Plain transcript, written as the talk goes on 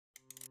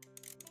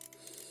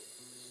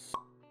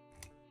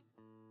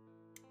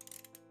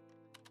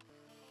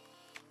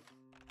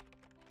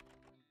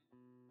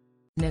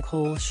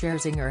Nicole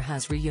Scherzinger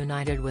has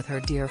reunited with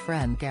her dear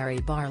friend Gary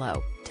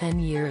Barlow,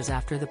 10 years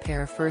after the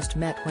pair first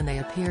met when they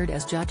appeared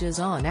as judges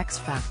on X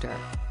Factor.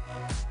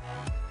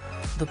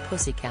 The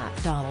Pussycat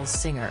Dolls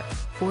singer,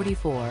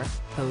 44,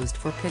 posed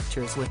for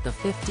pictures with the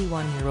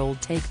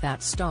 51-year-old Take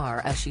That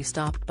star as she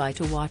stopped by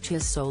to watch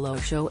his solo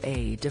show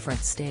A Different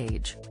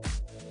Stage.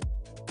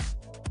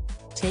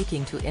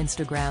 Taking to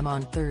Instagram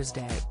on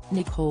Thursday,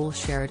 Nicole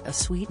shared a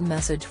sweet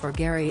message for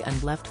Gary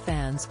and left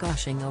fans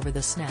gushing over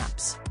the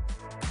snaps.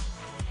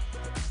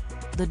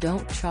 The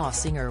Don't Cha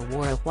singer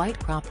wore a white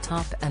crop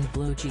top and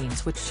blue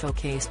jeans which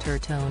showcased her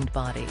toned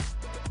body.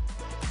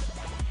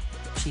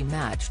 She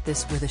matched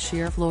this with a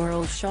sheer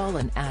floral shawl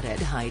and added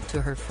height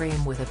to her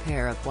frame with a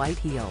pair of white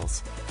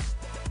heels.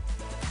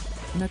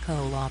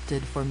 Nicole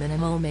opted for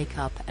minimal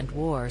makeup and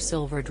wore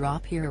silver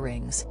drop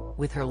earrings,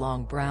 with her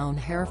long brown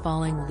hair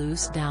falling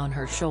loose down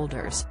her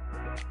shoulders.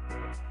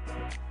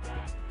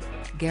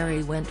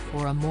 Gary went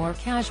for a more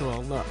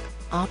casual look,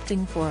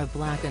 opting for a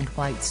black and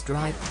white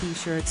striped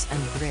t-shirts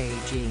and grey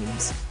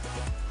jeans.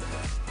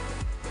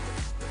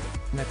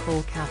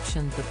 Nicole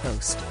captioned the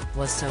post,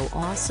 "Was so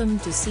awesome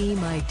to see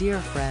my dear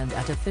friend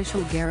at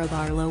official Gary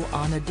Barlow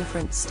on a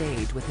different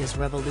stage with his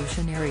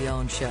revolutionary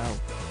own show.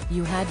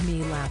 You had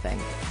me laughing,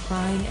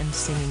 crying and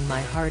singing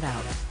my heart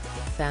out."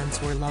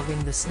 Fans were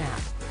loving the snap,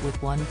 with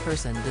one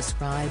person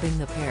describing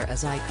the pair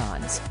as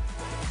icons.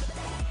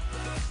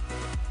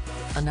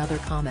 Another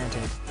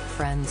commented,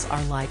 "Friends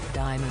are like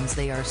diamonds,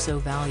 they are so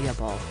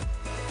valuable.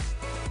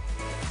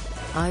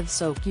 I've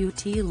so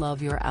cute,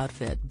 love your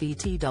outfit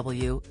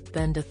BTW,"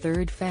 benned a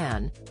third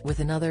fan, with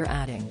another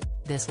adding,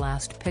 "This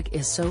last pic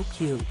is so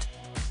cute.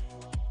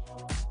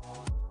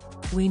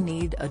 We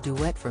need a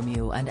duet from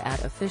you and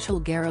at official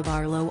Gary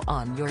Barlow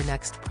on your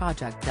next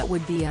project, that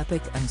would be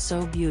epic and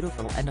so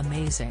beautiful and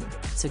amazing,"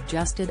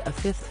 suggested a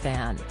fifth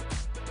fan.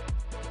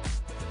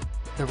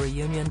 The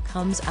reunion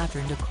comes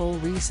after Nicole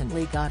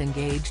recently got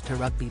engaged to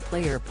rugby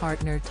player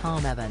partner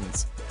Tom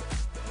Evans.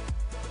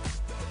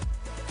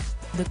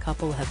 The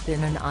couple have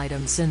been an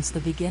item since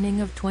the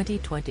beginning of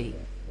 2020.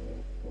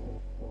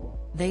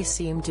 They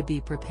seem to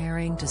be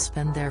preparing to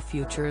spend their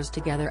futures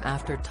together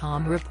after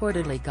Tom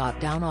reportedly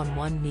got down on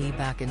one knee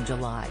back in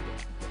July.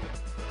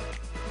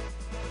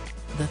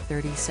 The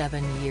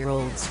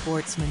 37-year-old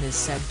sportsman is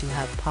said to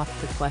have popped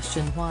the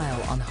question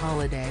while on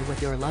holiday with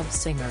your love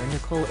singer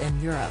Nicole in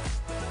Europe.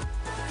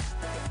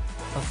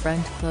 A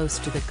friend close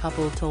to the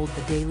couple told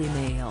the Daily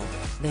Mail,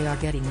 "They are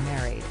getting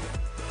married."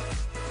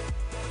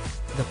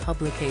 The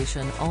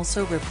publication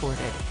also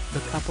reported, the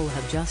couple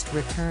have just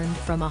returned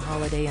from a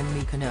holiday in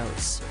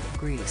Mykonos,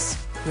 Greece,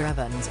 where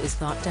Evans is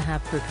thought to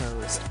have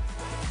proposed.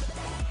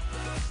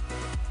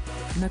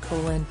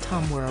 Nicole and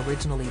Tom were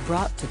originally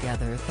brought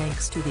together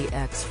thanks to the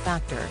X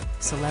Factor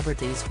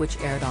Celebrities, which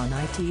aired on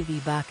ITV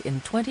back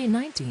in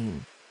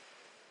 2019.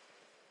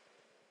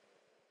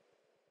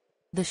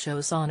 The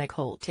show saw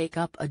Nicole take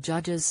up a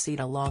judge's seat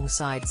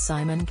alongside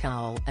Simon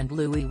Cowell and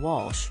Louis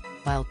Walsh,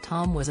 while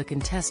Tom was a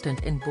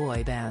contestant in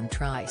boy band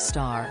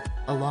Tri-Star,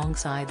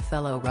 alongside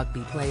fellow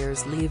rugby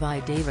players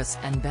Levi Davis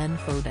and Ben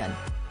Foden.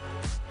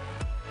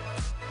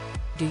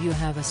 Do you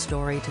have a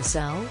story to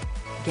sell?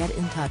 Get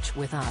in touch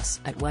with us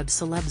at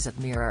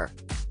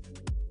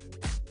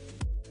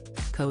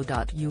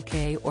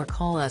webcelebs@mirror.co.uk or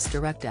call us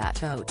direct at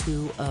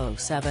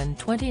 0207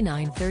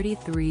 29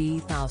 33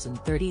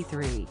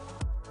 033.